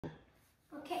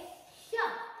Okay, so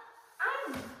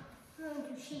I'm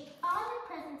going to shake all the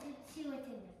presents and see what's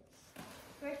in them.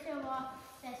 First of all,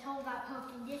 this hole got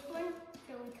poked in this one,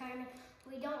 so we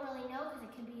don't really know because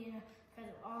it could be in a,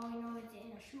 because all we know is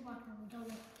in a shoebox and we don't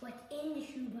know what's in the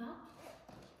shoebox.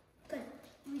 Because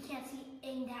we can't see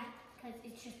in that because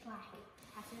it's just black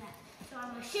after that. So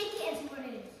I'm going to shake it and see what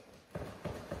it is.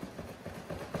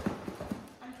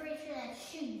 I'm pretty sure that's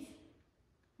shoes.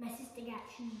 My sister got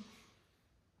shoes.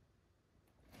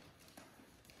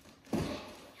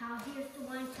 Now here's the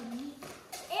one to me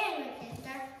and my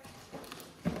sister.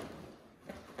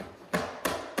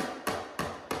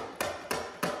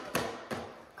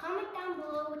 Comment down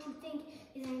below what you think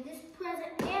is in this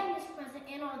present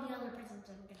and all the other presents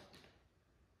I'm gonna open.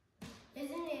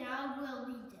 Isn't it? I will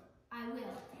read them. I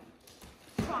will.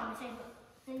 Promise I will.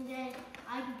 And then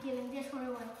I'll be giving this one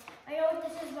away. I know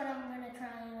this is what I'm gonna try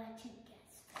and let you guess.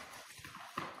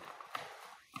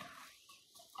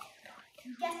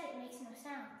 You guess it makes no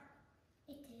sound.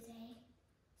 It is a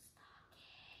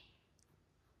stocking.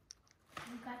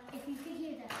 If you could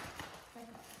hear that.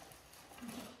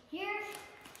 Okay, here's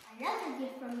another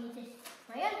gift from me to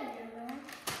my other girl.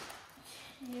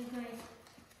 You guys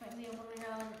might be able to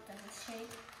know that it doesn't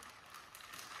shake.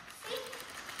 See?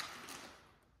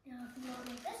 Now if you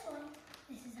open this one,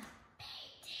 this is a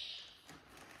painting.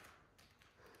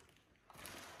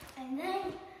 And then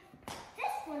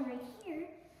this one right here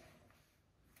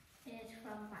is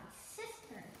from my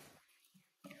sister.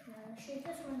 I'll show you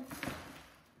this one.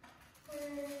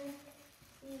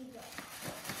 Here you go.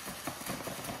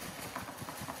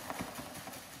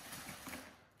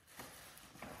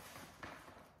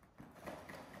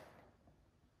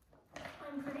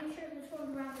 I'm pretty sure this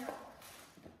one's rather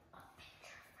a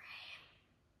picture frame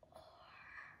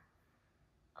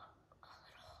or a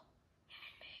little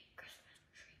handmade Christmas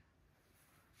tree.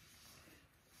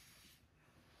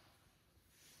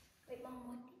 Wait, Mom,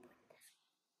 what did you put this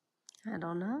one? I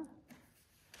don't know.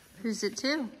 Who's it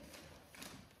to?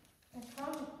 It's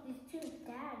to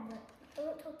Dad, but I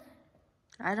don't tell Dad.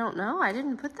 I don't know. I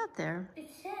didn't put that there. It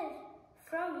says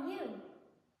from you.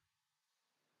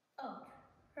 Oh,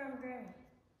 from Granny.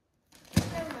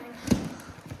 Never mind.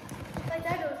 My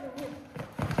dad goes from you.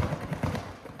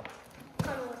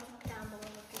 Comment down below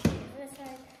what you think this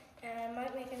side, and I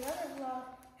might make another vlog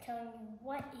telling you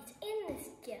what is in this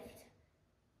gift.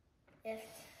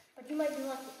 But you might be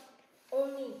lucky.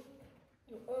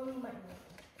 You only might be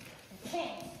lucky. A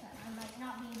chance that I might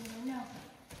not be able to know,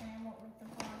 and I won't make the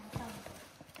vlog and tell you.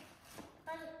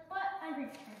 But I'm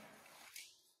pretty sure.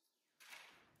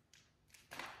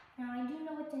 Now I do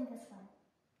know what's in this one.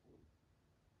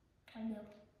 I know.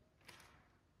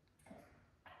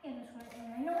 I get this one, and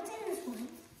I know what's in this one.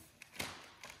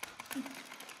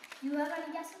 Do you have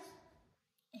any guesses?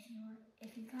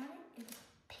 If you got it, it's a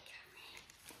picture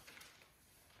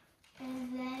frame.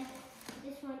 And then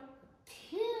this one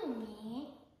to me.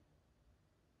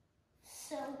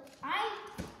 So I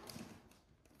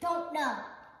don't know.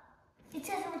 It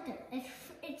says right there.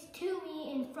 It's to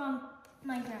me and from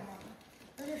my grandmother.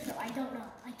 So I don't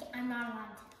know. I'm not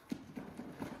allowed to.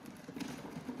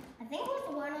 I think it was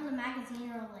the one on the magazine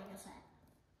or a Lego set.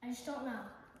 I just don't know.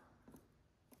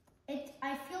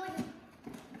 I feel like,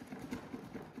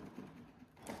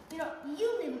 you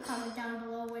leave a comment down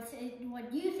below what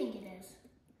you think it is.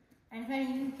 And if any of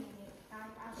you think it,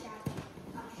 I'll shout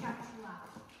you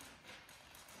out.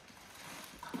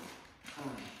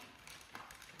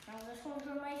 Now this one's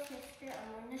from my sister.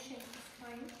 I'm going to shake this for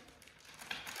you.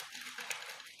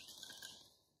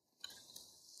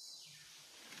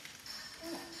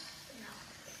 No,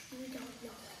 you don't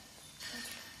know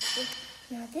it.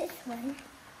 Now this one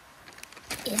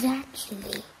is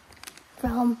actually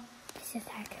well,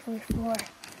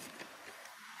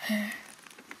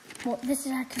 this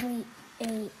is actually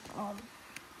a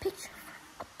picture.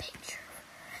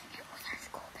 It was our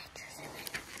school pictures in it.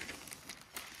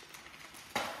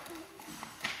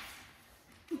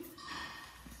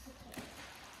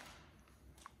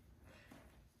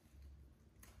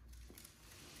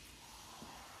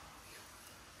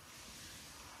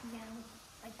 Now,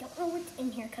 I don't know what's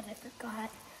in here because I forgot,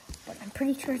 but I'm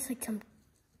pretty sure it's like some,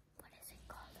 what is it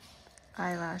called?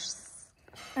 Eyelashes.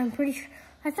 I'm pretty sure,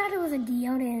 I thought it was a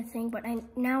deodorant thing, but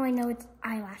now I know it's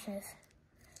eyelashes.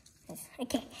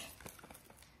 Okay.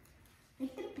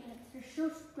 Like the pants, they're so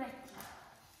stretchy.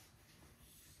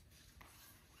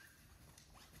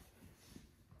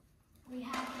 We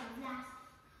have the last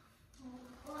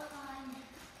one on.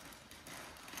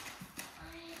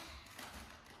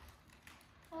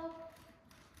 Oh,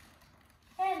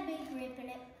 there's a big grip in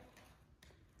it.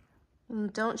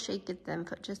 Don't shake it then,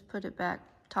 just put it back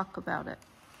talk about it.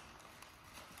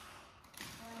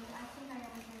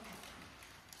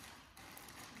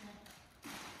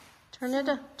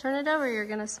 Turn it over. You're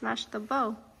gonna smash the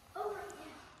bow. Oh,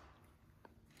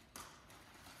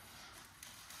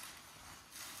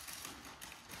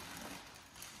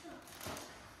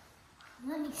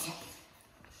 yeah. Let me see.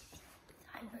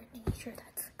 I'm going to be sure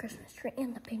that's the Christmas tree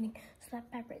and the painting. So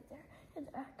that bag right there is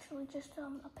actually just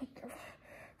a picture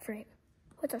frame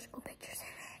with our school pictures in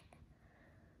it.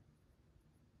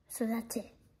 So that's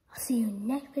it. I'll see you in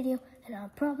the next video, and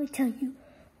I'll probably tell you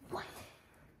what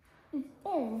is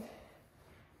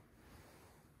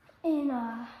in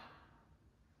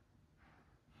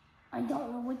I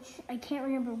don't know which, I can't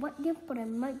remember what gift, but I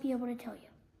might be able to tell you.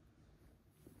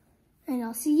 And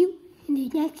I'll see you in the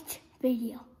next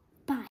video. Bye.